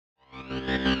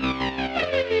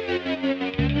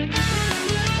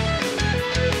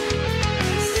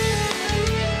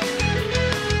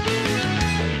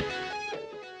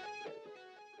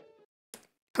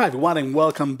Hi everyone and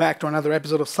welcome back to another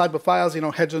episode of Sideboard Files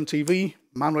on HEDRON.TV.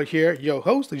 Manuel here, your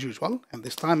host as usual, and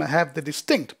this time I have the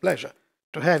distinct pleasure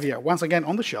to have here once again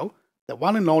on the show the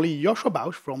one and only Joshua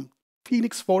Bausch from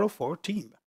Phoenix 404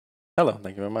 team. Hello,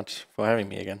 thank you very much for having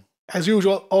me again. As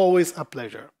usual, always a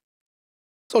pleasure.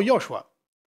 So Joshua,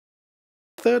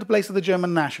 third place at the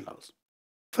German Nationals,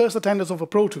 first attendance of a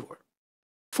Pro Tour,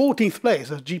 14th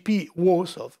place at GP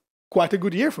Warsaw. Quite a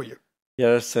good year for you.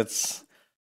 Yes,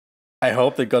 I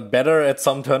hope it got better at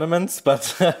some tournaments,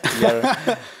 but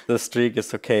yeah, the streak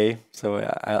is okay, so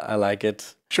I like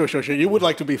it. Sure. You would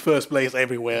like to be first place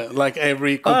everywhere, like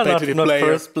every competitive not player. Not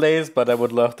first place, but I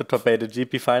would love to top 8 the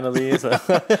GP finally. So.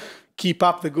 Keep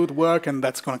up the good work, and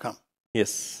that's going to come.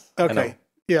 Yes. Okay.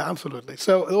 Yeah, absolutely.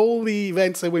 So all the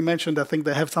events that we mentioned, I think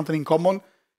they have something in common,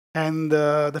 and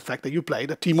the fact that you played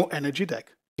a Temur Energy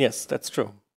deck. Yes, that's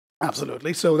true.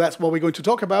 Absolutely. So that's what we're going to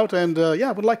talk about. And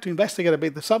I would like to investigate a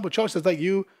bit the sideboard choices that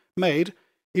you made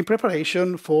in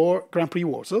preparation for Grand Prix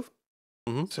Warsaw.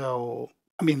 Mm-hmm. So,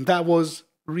 I mean, that was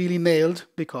really nailed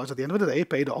because at the end of the day, it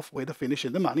paid off with a finish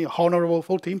in the money, a honorable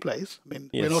 14th place. I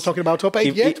mean, We're not talking about top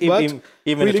 8 yet, but even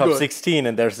really the top good. 16,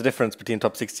 and there's a difference between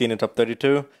top 16 and top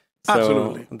 32. So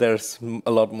Absolutely. There's a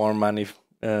lot more money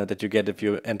that you get if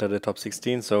you enter the top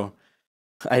 16. So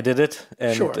I did it,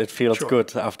 and it feels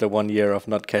good after 1 year of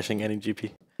not cashing any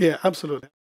GP. Yeah, absolutely.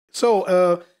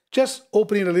 So just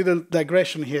opening a little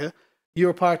digression here,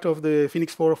 you're part of the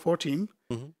Phoenix 404 team.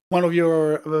 Mm-hmm. One of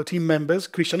your team members,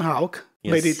 Christian Hauk,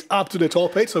 made it up to the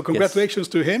top 8, so congratulations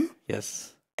to him.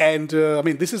 Yes. And, I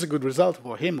mean, this is a good result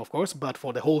for him, of course, but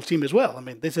for the whole team as well. I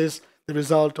mean, this is the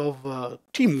result of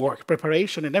teamwork,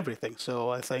 preparation, and everything. So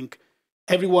I think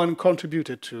everyone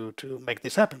contributed to make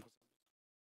this happen.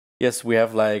 Yes, we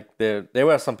have there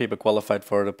were some people qualified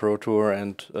for the Pro Tour,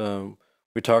 and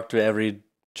we talked to every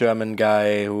German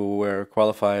guy who were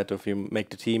qualified if you make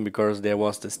the team, because there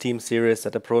was this team series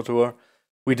at the Pro Tour.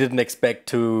 We didn't expect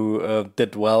to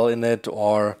did well in it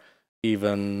or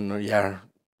even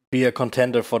be a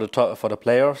contender for the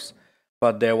players.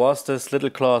 But there was this little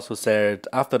clause who said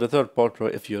after the third Pro Tour,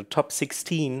 if you're top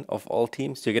 16 of all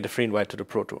teams, you get a free invite to the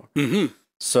Pro Tour. Mm-hmm.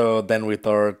 So then we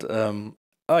thought,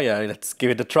 let's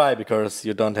give it a try, because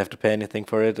you don't have to pay anything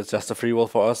for it. It's just a free roll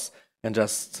for us, and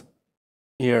just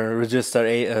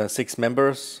register 6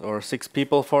 members or 6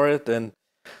 people for it, and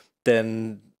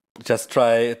then just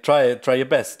try your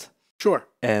best. Sure.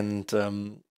 And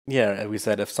we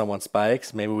said if someone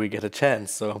spikes, maybe we get a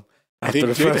chance. So after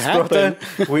the first quarter,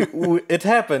 it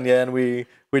happened, and we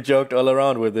joked all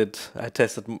around with it. I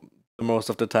tested most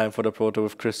of the time for the Pro Tour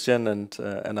with Christian and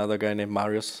another guy named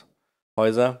Marius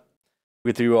Häuser.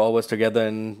 We 3 were always together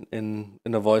in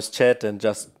a voice chat and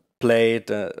just played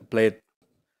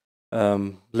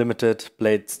limited,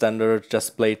 played standard,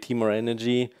 just played Temur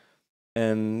Energy,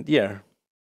 and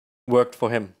worked for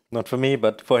him. Not for me,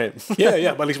 but for him. But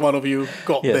at least one of you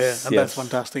got there, and that's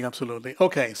fantastic, absolutely.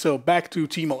 Okay, so back to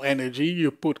Temur Energy.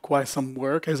 You put quite some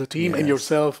work as a team and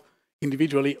yourself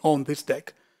individually on this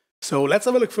deck. So let's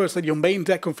have a look first at your main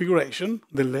deck configuration,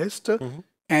 the list. Mm-hmm.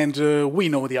 And we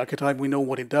know the archetype, we know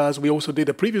what it does. We also did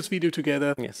a previous video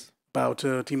together about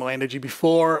Temur Energy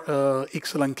before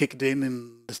Ixalan kicked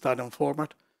in the Stadium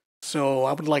format. So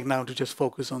I would like now to just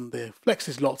focus on the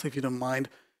flexi slots, if you don't mind.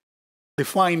 The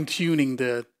fine-tuning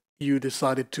that you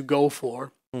decided to go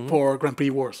for Grand Prix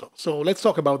Warsaw. So let's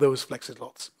talk about those flexi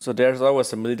slots. So there's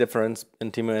always a milli difference in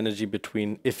Temur Energy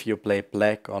between if you play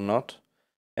black or not.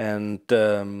 And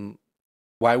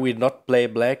why we not play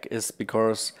black is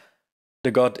because the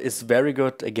god is very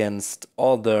good against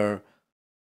all the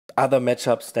other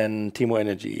matchups than Temur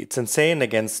Energy. It's insane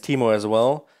against Temur as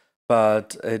well,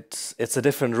 but it's a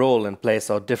different role and plays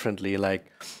out differently. Like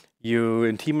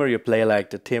in Temur, you play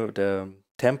like the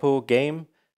tempo game,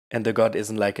 and the god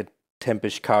isn't like a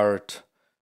tempish card.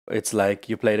 It's like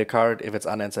you play the card, if it's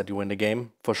unanswered, you win the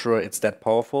game. For sure, it's that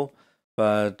powerful.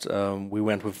 But we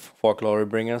went with 4 Glory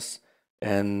Bringers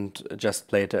and just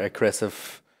played the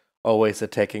aggressive, always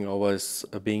attacking, always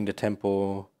being the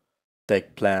tempo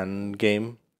deck plan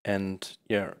game. And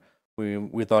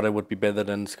we thought it would be better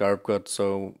than Scarab God,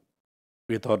 so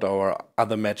we thought our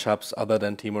other matchups other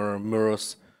than Temur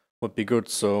Mirrors would be good.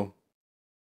 So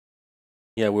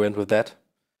we went with that.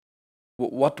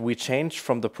 What we changed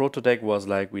from the Proto deck was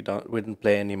like we didn't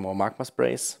play any more Magma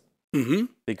Sprays,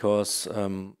 because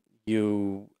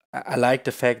I like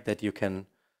the fact that you can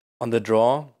on the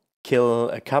draw kill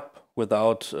a cup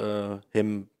without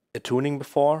him attuning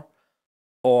before,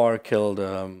 or kill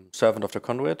the Servant of the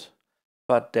Conduit,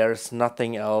 but there's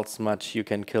nothing else much you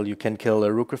can kill. You can kill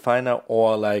a Rook Refiner,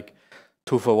 or like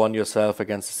 2-for-1 yourself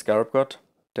against a Scarab God.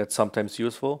 That's sometimes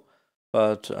useful.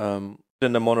 but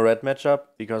in the mono-red matchup,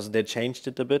 because they changed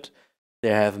it a bit, they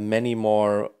have many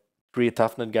more 3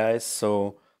 toughness guys,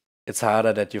 so it's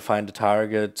harder that you find a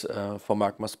target for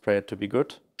magma spray to be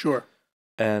good. Sure.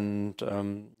 And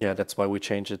yeah, that's why we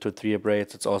changed it to 3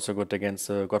 abrades. It's also good against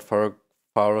the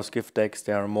Godfather's gift decks.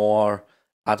 There are more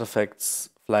artifacts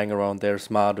flying around. There's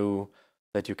Mardu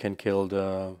that you can kill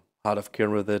the Heart of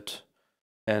Kirn with it,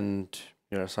 and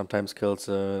sometimes kills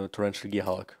a Torrential Gear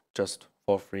Hulk just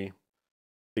for free,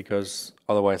 because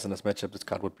otherwise in this matchup this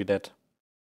card would be dead.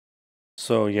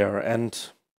 So yeah, and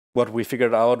what we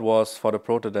figured out was for the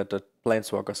Proto that the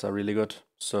Planeswalkers are really good.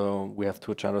 So we have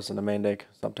 2 Chandras in the main deck.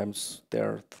 Sometimes there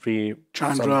are 3.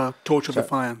 Chandra, Torch of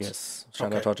Defiance. Yes,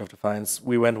 Chandra, Torch of Defiance.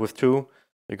 We went with 2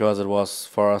 because it was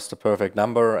for us the perfect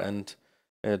number, and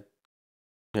it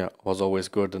was always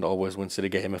good and always wins the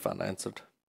game if unanswered.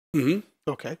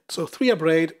 Okay, so 3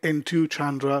 Abrade and 2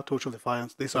 Chandra, Torch of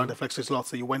Defiance. These are the flexi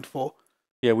slots that you went for.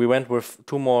 Yeah, we went with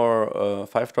 2 more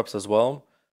 5-drops as well.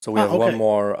 So we have 1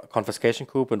 more Confiscation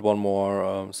Coup and 1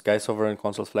 more Sky Sovereign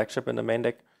Console Flagship in the main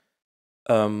deck.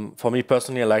 For me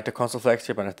personally, I like the Console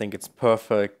Flagship, and I think it's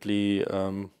perfectly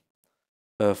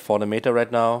for the meta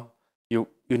right now. You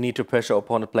need to pressure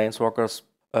opponent Planeswalkers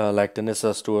like the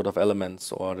Nissa Steward of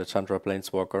Elements or the Chandra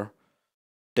Planeswalker.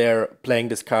 They're playing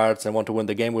these cards and want to win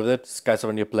the game with it. Sky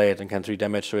Sovereign, you play it and can 3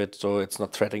 damage to it, so it's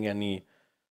not threatening any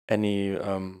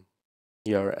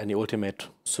ultimate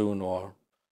soon, or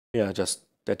just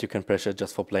that you can pressure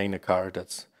just for playing the card.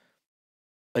 That's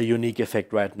a unique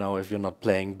effect right now if you're not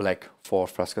playing black for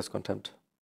Frasca's Contempt.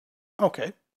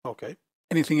 Okay.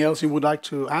 Anything else you would like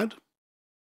to add?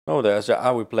 No,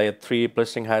 we played 3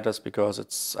 Blistering Hydras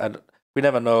because we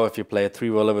never know if you play 3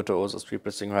 Roller Virtuosos or 3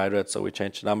 Blistering Hydras, so we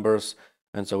changed numbers,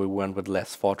 and so we went with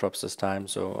less 4-drops this time.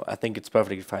 So I think it's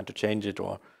perfectly fine to change it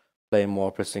or play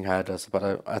more Blistering Hydras,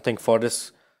 but I think for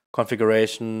this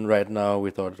configuration right now,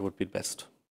 we thought it would be best.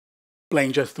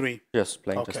 Playing just 3? Yes,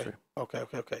 playing just 3.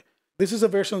 Okay. This is a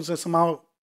version that somehow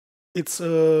it's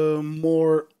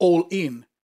more all-in.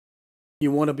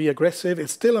 You want to be aggressive.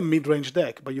 It's still a mid-range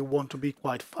deck, but you want to be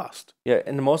quite fast. Yeah,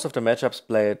 in most of the matchups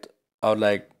played out,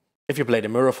 like if you play the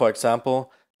Mirror, for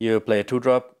example, you play a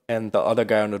 2-drop and the other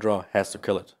guy on the draw has to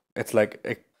kill it. It's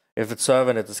like if it's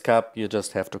Servant, it's Cup, you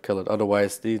just have to kill it.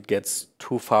 Otherwise, it gets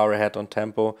too far ahead on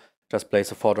tempo. Just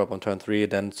plays a 4-drop on turn 3,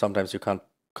 then sometimes you can't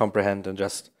comprehend and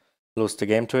just lose the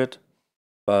game to it.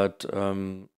 But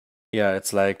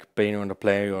it's like being on the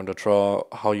play or on the draw,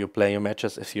 how you play your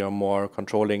matches. If you're more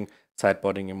controlling,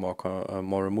 sideboarding, and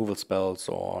more removal spells,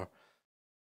 or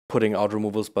putting out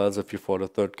removal spells if you for the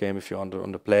 3rd game, if you're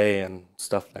on the play and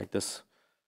stuff like this.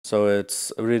 So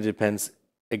it really depends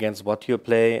against what you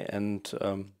play, and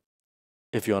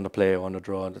if you're on the play or on the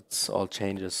draw, that's all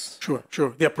changes. Sure.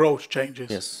 The approach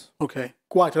changes. Yes. Okay.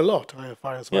 Quite a lot, as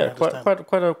far as I understand.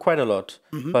 Quite a lot.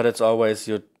 But it's always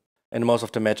in most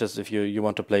of the matches, if you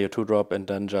want to play your 2-drop and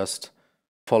then just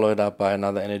follow it up by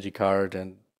another energy card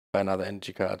and by another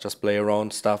energy card, just play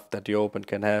around stuff that your opponent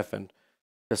can have and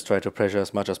just try to pressure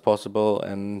as much as possible,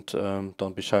 and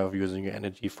don't be shy of using your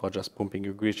energy for just pumping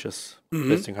your Egregious,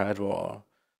 Blistering Hydro or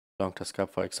Long Tusk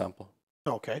Cup, for example.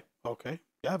 Okay.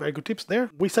 Yeah, very good tips there.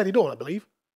 We said it all, I believe.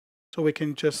 So we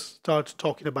can just start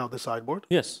talking about the sideboard.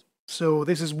 Yes. So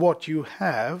this is what you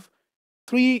have.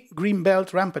 3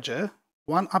 Greenbelt Rampager,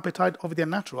 1 Appetite of the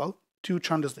Unnatural, 2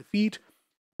 Chandra's Defeat,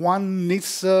 1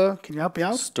 Nissa, can you help me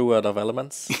out? Steward of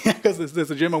Elements. Yeah, because there's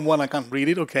a German one, I can't read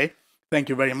it. Okay, thank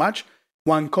you very much.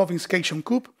 1 Confiscation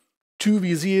Coup, 2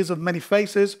 Viziers of Many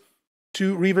Faces,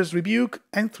 2 Reaver's Rebuke,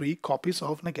 and 3 copies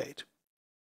of Negate.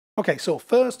 Okay, so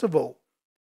first of all,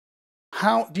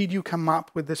 how did you come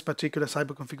up with this particular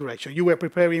cyber configuration? You were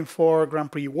preparing for Grand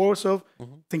Prix Warsaw,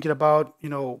 thinking about,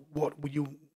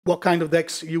 what kind of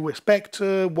decks you expect,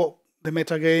 what the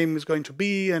meta game is going to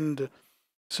be, and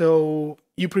so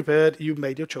you prepared, you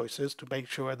made your choices to make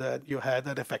sure that you had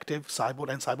an effective sideboard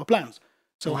and cyber plans.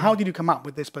 So how did you come up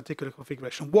with this particular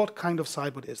configuration? What kind of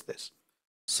sideboard is this?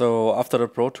 So after the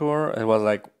Pro Tour, it was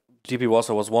like GP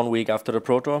Warsaw was 1 week after the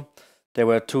Pro Tour. There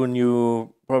were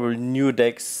 2 probably new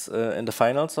decks in the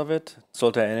finals of it,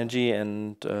 Solta Energy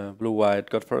and Blue-White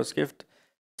Godfather's Gift.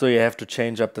 So you have to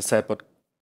change up the sideboard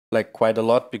like quite a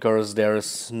lot, because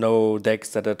there's no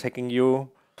decks that are attacking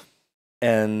you.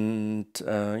 And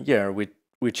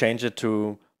we changed it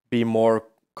to be more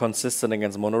consistent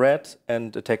against mono red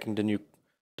and attacking the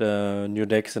new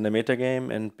decks in the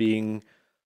metagame, and being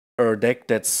a deck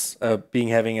that's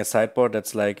having a sideboard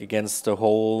that's like against the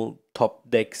whole top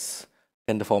decks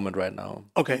in the format right now.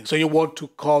 Okay, so you want to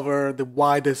cover the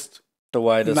widest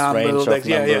range of numbers.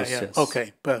 Yeah. Yes.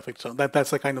 Okay, perfect. So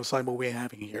that's the kind of sideboard we're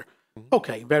having here.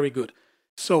 Okay, very good.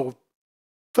 So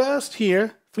first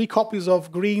here, 3 copies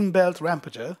of Green Belt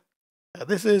Rampager.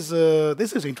 This is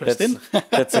interesting.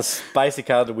 That's a spicy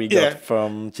card we got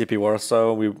from GP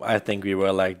Warsaw. I think we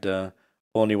were like the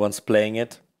only ones playing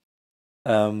it.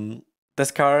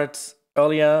 This card,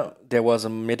 earlier there was a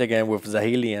metagame with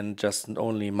Zahili and just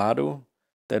only Madu.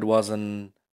 That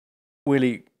wasn't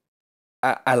really...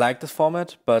 I like this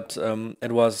format, but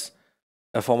it was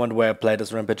a format where I played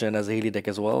as Rampager and as a Zahili deck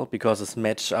as well, because it's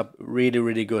matched up really,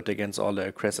 really good against all the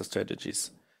aggressive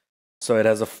strategies. So it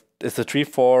has it's a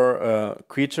 3/4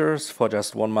 creatures for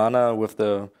just 1 mana with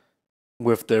the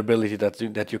ability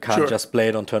that you can't just play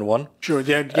it on turn 1. Sure,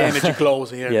 the energy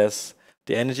clause here. Yes,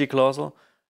 the energy clause.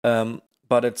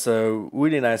 But it's a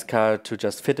really nice card to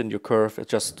just fit in your curve.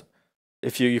 It's just,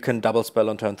 if you can double spell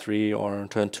on turn 3 or on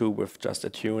turn 2 with just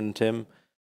Attune and Tim,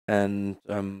 and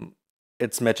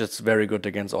its matches very good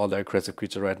against all the aggressive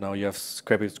creatures right now. You have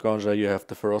Scrappy Scourger, you have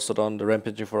the Ferocodon, the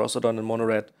Rampaging Ferocodon in mono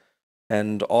red,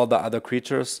 and all the other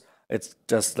creatures. It's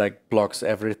just like blocks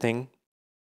everything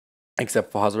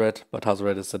except for Hazoret, but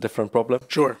Hazoret is a different problem.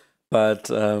 Sure. But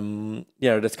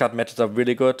this card matches up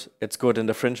really good. It's good in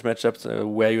the fringe matchups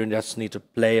where you just need to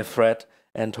play a threat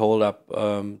and hold up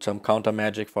some counter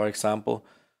magic, for example.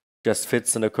 Just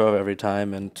fits in the curve every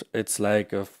time, and it's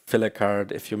like a filler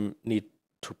card if you need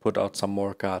to put out some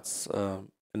more cards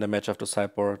in the match of the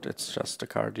sideboard. It's just a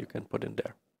card you can put in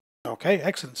there. Okay,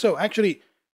 excellent. So actually,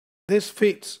 this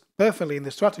fits perfectly in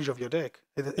the strategy of your deck.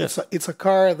 It's a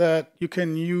card that you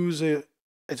can use,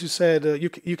 as you said,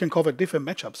 you can cover different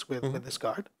matchups with this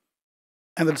card.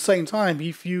 And at the same time,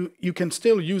 if you can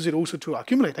still use it also to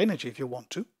accumulate energy if you want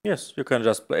to. Yes, you can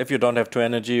just play. If you don't have 2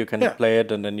 energy, you can play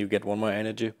it, and then you get 1 more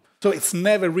energy. So it's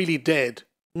never really dead,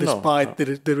 despite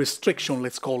the restriction,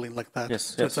 let's call it like that. Yes,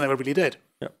 so it's never really dead.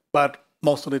 Yeah. But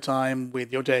most of the time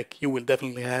with your deck, you will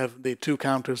definitely have the 2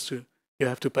 counters you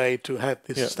have to pay to have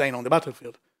this sustain on the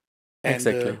battlefield. And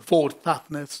exactly. 4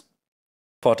 toughness.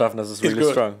 4 toughness is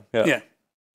really strong. Yeah,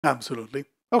 absolutely.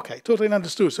 Okay, totally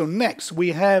understood. So next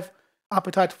we have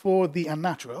Appetite for the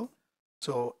Unnatural.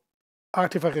 So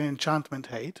Artifact and Enchantment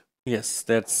Hate. Yes,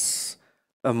 that's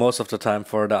most of the time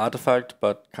for the artifact,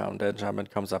 but the enchantment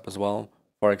comes up as well.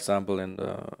 For example, in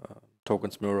the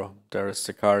Tokens Mirror, there is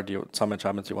a card, some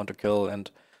enchantments you want to kill, and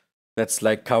that's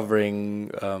like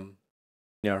covering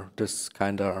this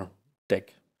kind of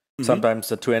deck. Sometimes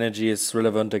the 2 energy is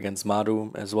relevant against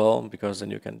Madu as well, because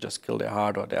then you can just kill their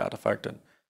heart or their artifact and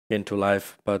gain 2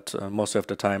 life. But most of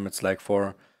the time it's like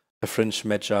for a fringe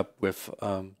matchup with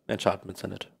enchantments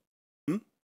in it.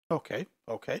 Okay.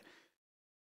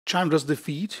 Chandra's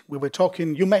Defeat. We were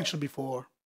talking, you mentioned before,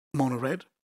 mono red.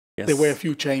 Yes. There were a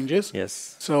few changes.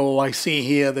 Yes. So I see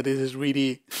here that it is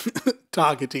really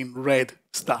targeting red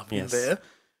stuff in there.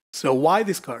 So why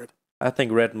this card? I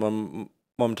think red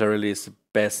momentarily is the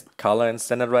best color in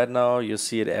Standard right now. You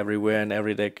see it everywhere in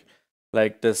every deck.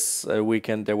 Like this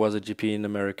weekend, there was a GP in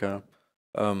America.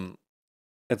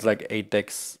 It's like 8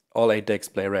 decks. All 8 decks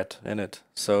play red in it.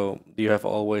 So you have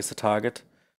always a target.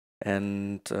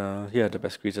 And the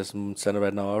best creatures in Standard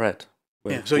right now are red.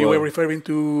 So you were referring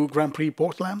to Grand Prix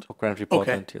Portland? Grand Prix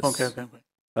Portland, yes. Okay.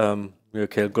 You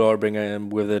kill Glorybringer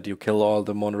with it. You kill all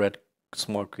the mono-red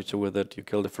small creature with it. You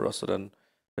kill the Ferocodon.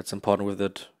 That's important with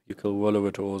it. You kill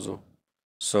Whirler also.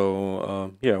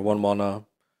 So 1 mana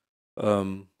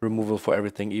removal for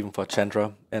everything, even for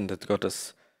Chandra, and it's got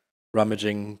this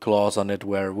rummaging clause on it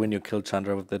where when you kill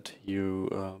Chandra with it,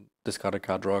 you discard a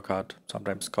card, draw a card.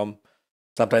 Sometimes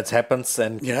happens,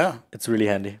 and it's really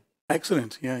handy.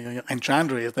 Excellent, yeah. And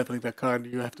Chandra is definitely the card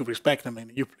you have to respect. I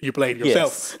mean, you played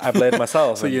yourself. Yes, I played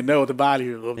myself. So you know the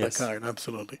value of the card,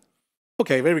 absolutely.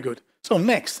 Okay, very good. So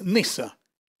next, Nissa,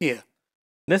 here.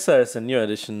 Nissa is a new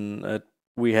addition.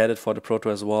 We had it for the Proto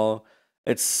as well.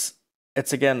 It's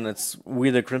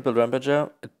with a Crimpled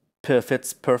Rampager. It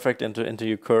fits perfect into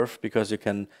your curve because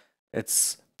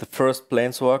it's the first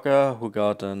Planeswalker who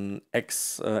got an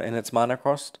X in its mana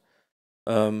cost.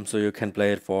 So you can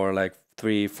play it for like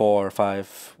 3, 4,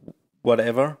 5,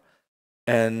 whatever.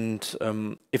 And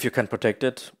if you can protect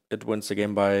it, it wins the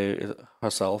game by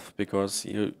herself because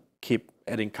you keep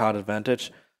adding card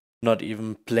advantage. Not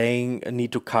even playing a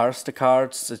need to cast the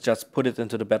cards, it's just put it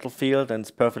into the battlefield and it's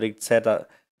perfectly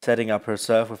setting up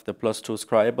herself with the +2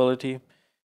 scry ability.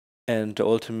 And the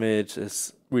ultimate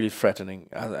is really threatening.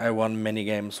 I won many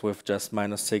games with just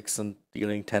 -6 and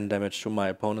dealing 10 damage to my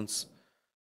opponents.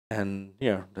 And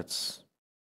that's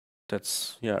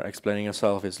explaining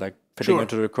yourself. It's like fitting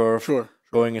into the curve,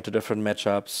 going into different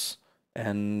matchups,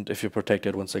 and if you protect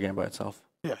it, wins the game by itself.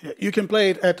 Yeah. You can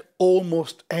play it at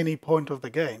almost any point of the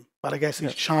game, but I guess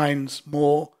it shines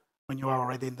more when you are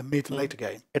already in the mid and later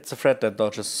game. It's a threat that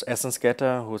dodges Essence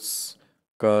Scatter, who's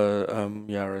got,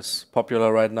 is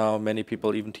popular right now. Many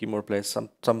people, even Temur plays,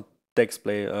 some decks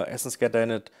play Essence Scatter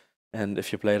in it. And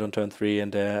if you play it on turn 3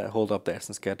 and they hold up the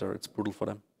Essence Scatter, it's brutal for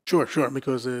them. Sure,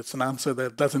 because it's an answer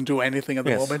that doesn't do anything at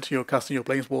the moment. You're casting your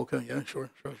Planeswalker. Yeah, sure.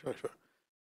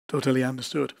 Totally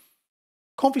understood.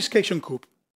 Confiscation Coup.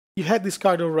 You had this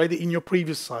card already in your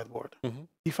previous sideboard.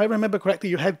 If I remember correctly,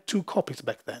 you had 2 copies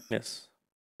back then. Yes.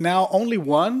 Now only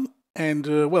 1, and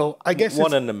I guess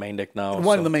one in the main deck now.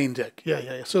 One in the main deck.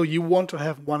 Yeah. So you want to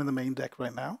have 1 in the main deck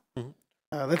right now.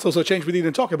 That's also a change we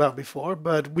didn't talk about before,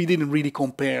 but we didn't really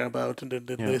compare about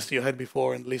the list you had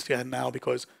before and the list you had now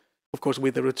because, of course,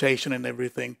 with the rotation and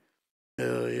everything,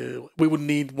 we would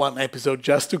need 1 episode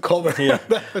just to cover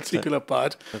that particular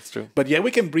part. That's true. But yeah, we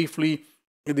can briefly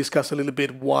discuss a little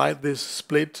bit why this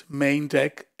split main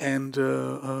deck and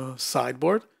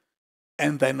sideboard.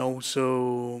 And then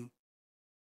also,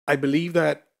 I believe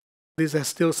that this has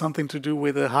still something to do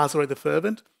with Hazoret the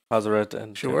Fervent. Hazoret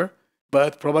and... Sure.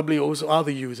 But probably also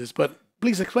other uses. But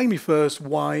please explain me first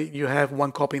why you have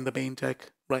 1 copy in the main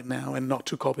deck right now and not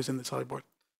 2 copies in the sideboard.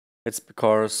 It's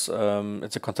because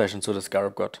it's a concession to the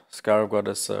Scarab God. Scarab God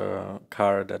is a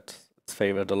card that's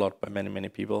favored a lot by many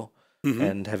people.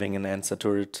 And having an answer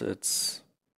to it, it's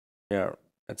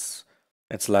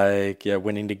like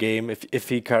winning the game. If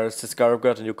he casts the Scarab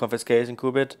God and you confiscate and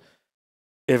coup it,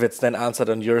 if it's then answered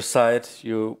on your side,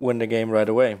 you win the game right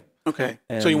away. Okay,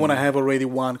 so you want to have already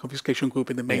 1 confiscation group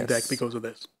in the main deck because of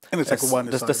this. And it's like 1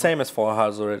 It's the same as for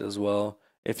Hazoret as well.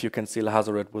 If you can steal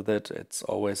Hazoret with it, it's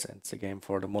always ends the game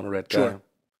for the mono-red guy.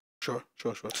 Sure.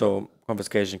 So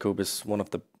confiscation coup is one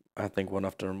of the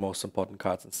most important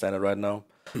cards in standard right now.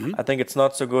 I think it's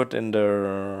not so good in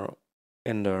the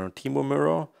Temur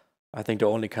mirror. I think the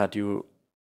only card you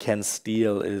can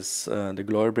steal is the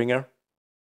Glorybringer.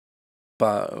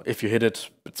 But if you hit it,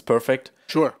 it's perfect.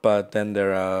 Sure. But then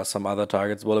there are some other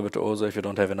targets. Vola Virtuoso, if you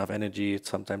don't have enough energy, it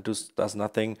sometimes does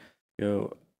nothing.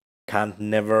 You can't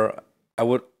never... I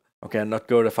would... Okay, not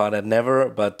go the far that never,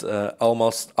 but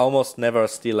almost never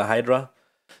steal a Hydra.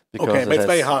 Okay, but it's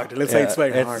very hard. Let's say it's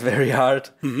very hard. It's very hard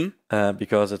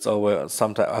because it's always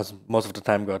sometimes most of the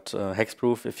time got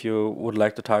hexproof if you would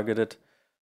like to target it,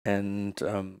 and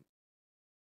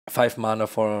 5 mana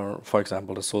for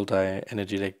example the Sultai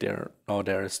energy deck.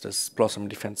 There is this Blossom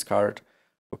Defense card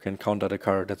who can counter the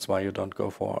card. That's why you don't go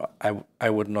for. I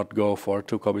would not go for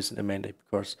 2 copies in the main deck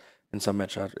because in some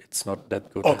matchup it's not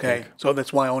that good. Okay, so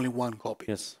that's why only 1 copy.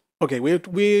 Yes. Okay,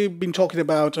 we've been talking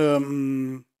about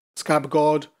Scarab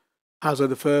God, Hazoret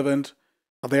the Fervent.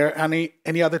 Are there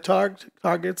any other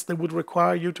targets that would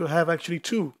require you to have actually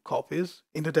 2 copies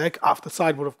in the deck after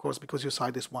sideboard, of course, because you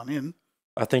side this 1 in?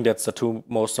 I think that's the 2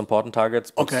 most important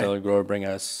targets. But still,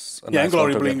 Glorybringer is a nice and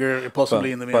Glorybringer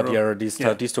possibly in the middle. But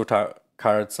these 2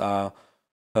 cards are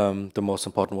the most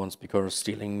important ones because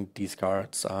stealing these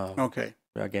cards are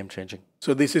game changing.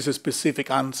 So this is a specific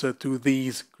answer to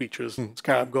these creatures,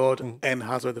 Scarab God and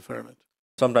Hazoret the Fervent.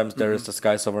 Sometimes there is the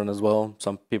Sky Sovereign as well.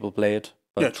 Some people play it.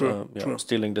 But, true.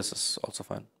 Stealing this is also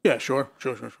fine. Yeah, sure.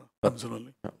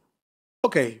 Absolutely. Yeah.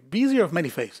 Okay, Vizier of Many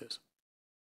Faces.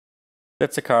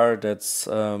 That's a card that's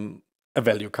a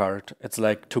value card. It's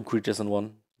like 2 creatures in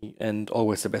 1, and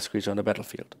always the best creature on the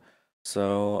battlefield.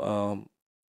 So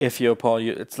if your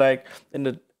opponent, it's like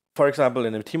for example,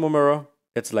 in the Temur mirror,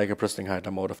 it's like a Bristling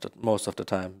Hydra most of the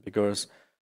time, because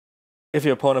if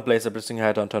your opponent plays a Bristling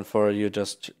Hydra on turn 4, you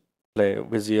just play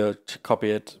Vizier,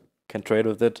 copy it, can trade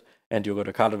with it, and you got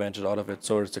a card advantage out of it.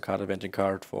 So it's the card advantage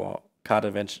card for card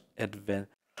advantage.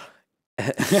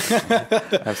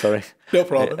 I'm sorry. No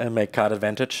problem. And make card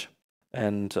advantage,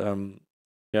 and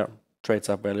trades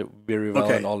up very well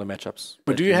in all the matchups.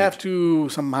 But do you have to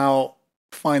somehow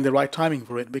find the right timing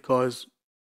for it? Because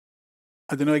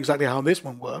I don't know exactly how this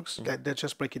one works. Let's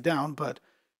just break it down. But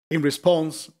in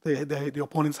response, the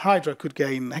opponent's Hydra could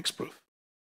gain hexproof.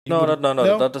 No. That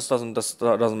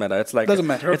doesn't matter. It's like doesn't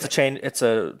matter. It's a change. It's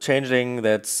a changing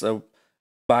that's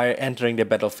by entering the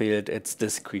battlefield. It's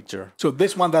this creature. So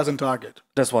this one doesn't target.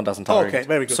 This one doesn't target. Okay,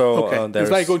 very good. So it's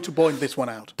very good to point this one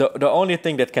out. The only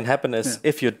thing that can happen is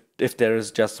if there is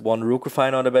just 1 Rook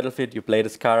Refiner on the battlefield, you play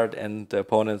this card, and the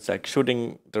opponent's like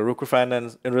shooting the Rook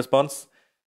Refiner in response.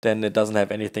 Then it doesn't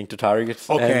have anything to target.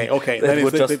 Okay. It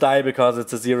would just die because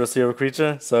it's a 0/0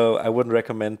 creature. So I wouldn't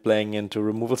recommend playing into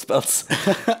removal spells.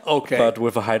 Okay. But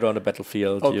with a Hydra on the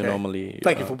battlefield, you normally...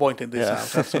 Thank you for pointing this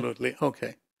out. Absolutely.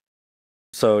 Okay.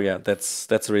 So yeah, that's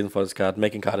the reason for this card,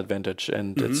 making card advantage,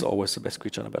 and it's always the best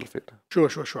creature on the battlefield.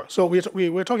 Sure. So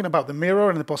we're talking about the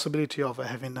mirror and the possibility of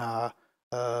having a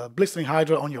Blistering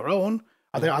Hydra on your own,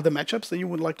 Are there other matchups that you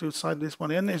would like to cite this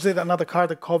one in? Is it another card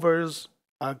that covers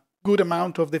a good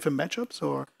amount of different matchups,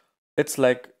 or? It's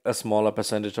like a smaller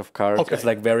percentage of cards. Okay. It's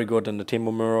like very good in the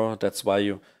Temur mirror. That's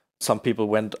why some people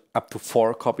went up to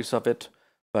 4 copies of it,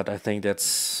 but I think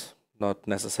that's not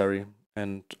necessary.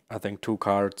 And I think 2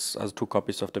 cards, as 2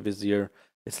 copies of the Vizier,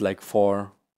 it's like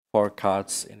 4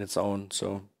 cards in its own.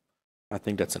 So I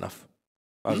think that's enough,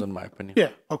 as in my opinion. Yeah.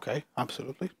 Okay.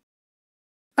 Absolutely.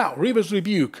 Now, Reaver's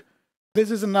Rebuke. This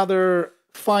is another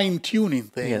fine-tuning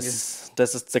thing. Yes,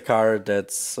 this is the card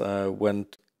that's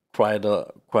went quite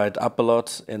up a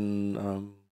lot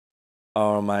in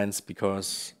our minds,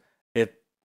 because it,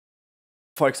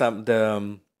 for example,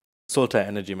 the Sultai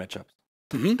Energy matchup.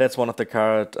 That's one of the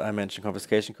cards I mentioned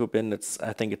Confiscation Coup in.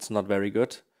 I think it's not very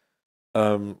good,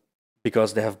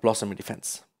 because they have Blossom in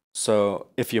defense. So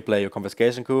if you play your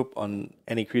Confiscation Coup on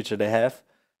any creature they have,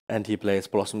 and he plays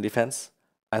Blossom defense,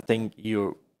 I think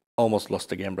you almost lost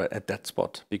the game right at that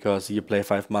spot, because you play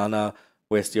 5 mana,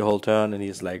 waste your whole turn, and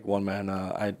he's like 1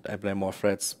 mana, I play more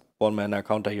threats, 1 mana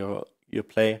counter your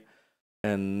play,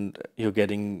 and you're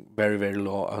getting very, very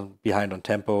low behind on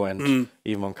tempo and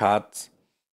even on cards.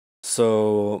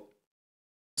 So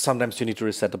sometimes you need to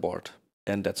reset the board,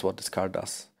 and that's what this card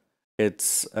does.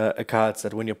 It's a card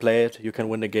that when you play it, you can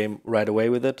win the game right away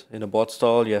with it. In a board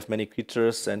stall, you have many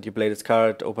creatures, and you play this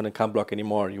card, opponent can't block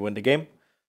anymore, you win the game.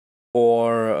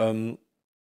 Or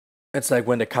it's like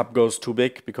when the cup goes too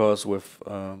big, because with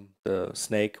the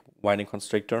snake Winding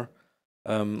Constrictor,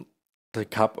 the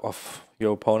cup of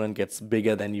your opponent gets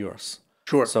bigger than yours.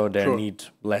 Sure. So they need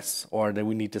less, or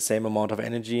we need the same amount of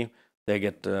energy. They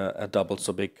get a double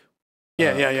so big.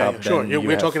 Cup. Sure.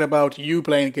 We're talking about you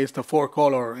playing against a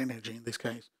 4-color energy in this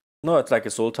case. No, it's like a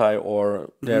Sultai,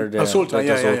 or a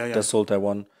Sultai, the Sultai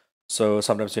one. So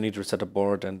sometimes you need to reset the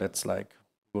board, and that's like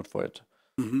good for it.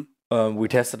 We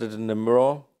tested it in the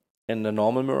mirror, in the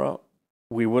normal mirror.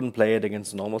 We wouldn't play it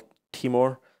against normal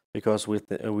Temur, because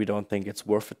we don't think it's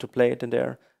worth it to play it in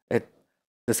there.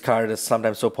 This card is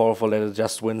sometimes so powerful that it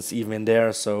just wins even in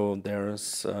there, so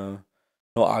there's no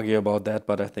argue about that,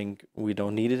 but I think we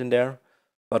don't need it in there.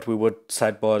 But we would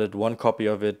sideboard it, 1 copy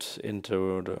of it,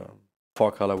 into the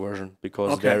 4-color version,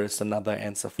 because there is another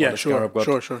answer for the Scarab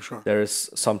God. Sure. There is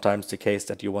sometimes the case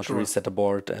that you want to reset the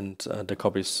board, and the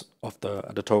copies of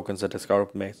the tokens that the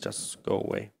Scarab makes just go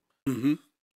away.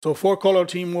 So 4-color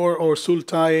Temur or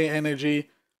Sultai Energy,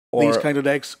 these kind of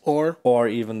decks, or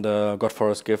even the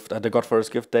Godforest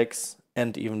Gift decks,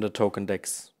 and even the token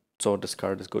decks. So this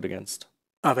card is good against.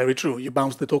 Very true. You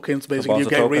bounce the tokens, basically you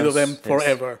get rid of them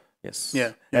forever. Yes.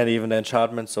 Yeah. And even the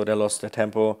enchantments, so they lost their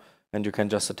tempo, and you can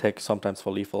just attack sometimes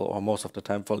for lethal, or most of the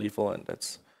time for lethal, and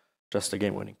that's just a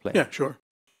game-winning play. Yeah, sure.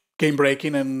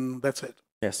 Game-breaking, and that's it.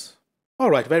 Yes.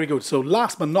 All right, very good. So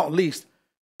last but not least,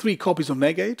 3 copies of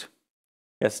Negate.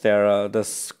 Yes, there are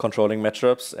this controlling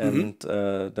matchups, and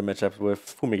the matchup with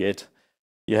Fumigate.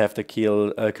 You have to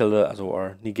kill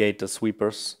or negate the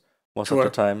sweepers most of the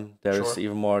time. There is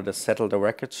even more the Settle the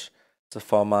Wreckage. It's a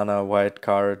 4 mana white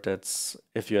card that's,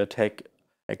 if you attack,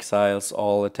 exiles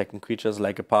all attacking creatures,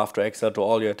 like a path to exile to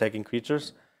all your attacking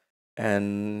creatures.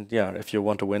 And yeah, if you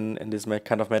want to win in this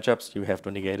kind of matchups, you have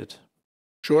to negate it.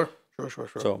 Sure.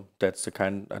 So that's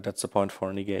the point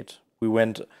for negate. We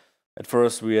went at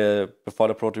first, before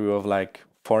the Pro Tour, we were like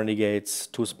 4 negates,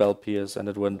 2 spell pierce, and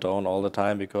it went down all the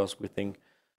time, because we think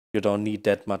you don't need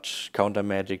that much counter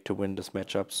magic to win this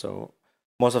matchup. So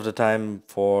most of the time,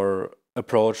 for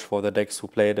approach for the decks who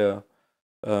play the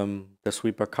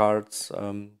sweeper cards,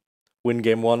 win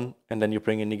game 1, and then you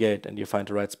bring in negate, and you find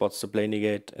the right spots to play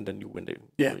negate, and then you win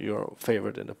your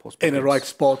favorite in the post. And the right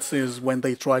spots is when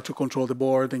they try to control the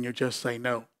board, and you just say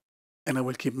no, and I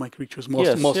will keep my creatures most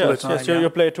of the time. Yes, you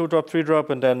play 2-drop, 3-drop,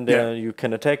 and then you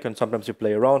can attack, and sometimes you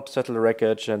play around, settle the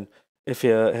wreckage, and if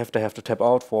you have to tap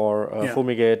out for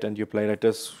Fumigate, and you play like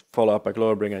this, follow up by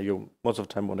Glorybringer, you most of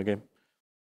the time win the game.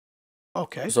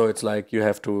 Okay. So it's like you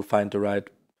have to find the right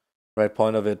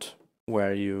point of it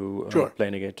where you play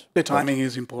negate. The timing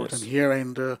is important here,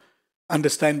 and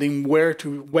understanding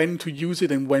when to use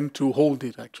it and when to hold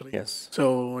it, actually. Yes.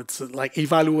 So it's like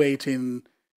evaluating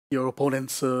your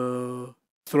opponent's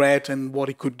threat and what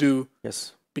it could do.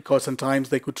 Yes. Because sometimes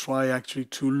they could try actually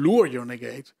to lure your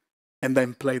negate and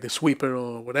then play the sweeper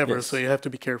or whatever. Yes. So you have to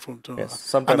be careful to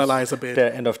analyze a bit.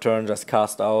 The end of turn, just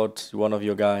cast out one of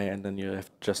your guy, and then you have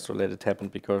just to let it happen,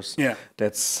 because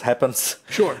that happens.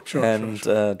 Sure. And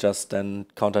just then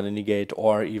counter the negate,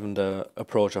 or even the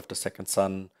approach of the second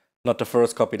sun. Not the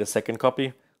first copy, the second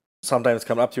copy. Sometimes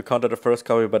come up, you counter the first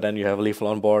copy, but then you have lethal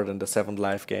on board, and the 7th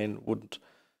life gain wouldn't.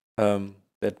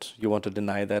 That you want to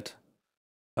deny that.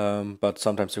 But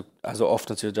sometimes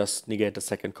often you just negate the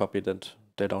second copy that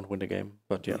they don't win the game.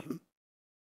 But yeah,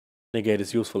 negate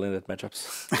is useful in that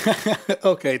matchups.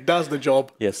 Okay, does the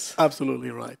job. Yes.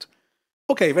 Absolutely right.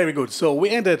 Okay, very good. So we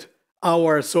ended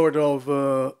our sort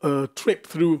of trip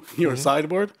through your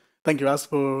sideboard. Thank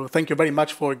you very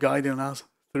much for guiding us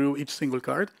through each single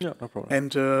card. Yeah, no problem.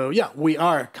 And we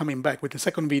are coming back with the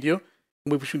second video.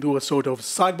 We should do a sort of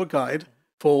sideboard guide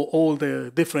for all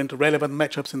the different relevant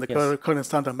matchups in the current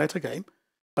standard meta game.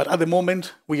 But at the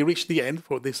moment, we reached the end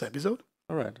for this episode.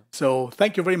 All right. So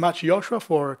thank you very much, Joshua,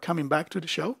 for coming back to the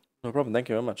show. No problem. Thank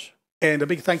you very much. And a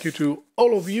big thank you to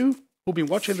all of you who've been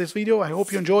watching this video. I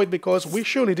hope you enjoyed, because we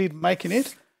surely did making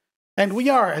it. And we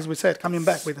are, as we said, coming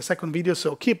back with the second video.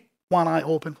 So keep one eye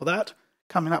open for that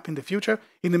coming up in the future.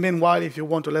 In the meanwhile, if you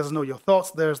want to let us know your thoughts,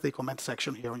 there's the comment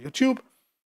section here on YouTube.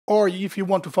 Or if you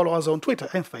want to follow us on Twitter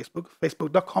and Facebook,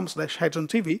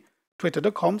 facebook.com/HEDRON.TV,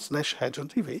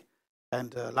 twitter.com/HEDRON.TV.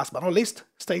 And last but not least,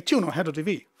 stay tuned on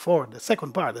HEDRON.TV for the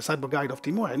second part, the sideboard guide of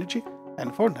Temur Energy.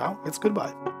 And for now, it's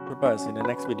goodbye. Goodbye. See you in the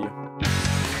next video.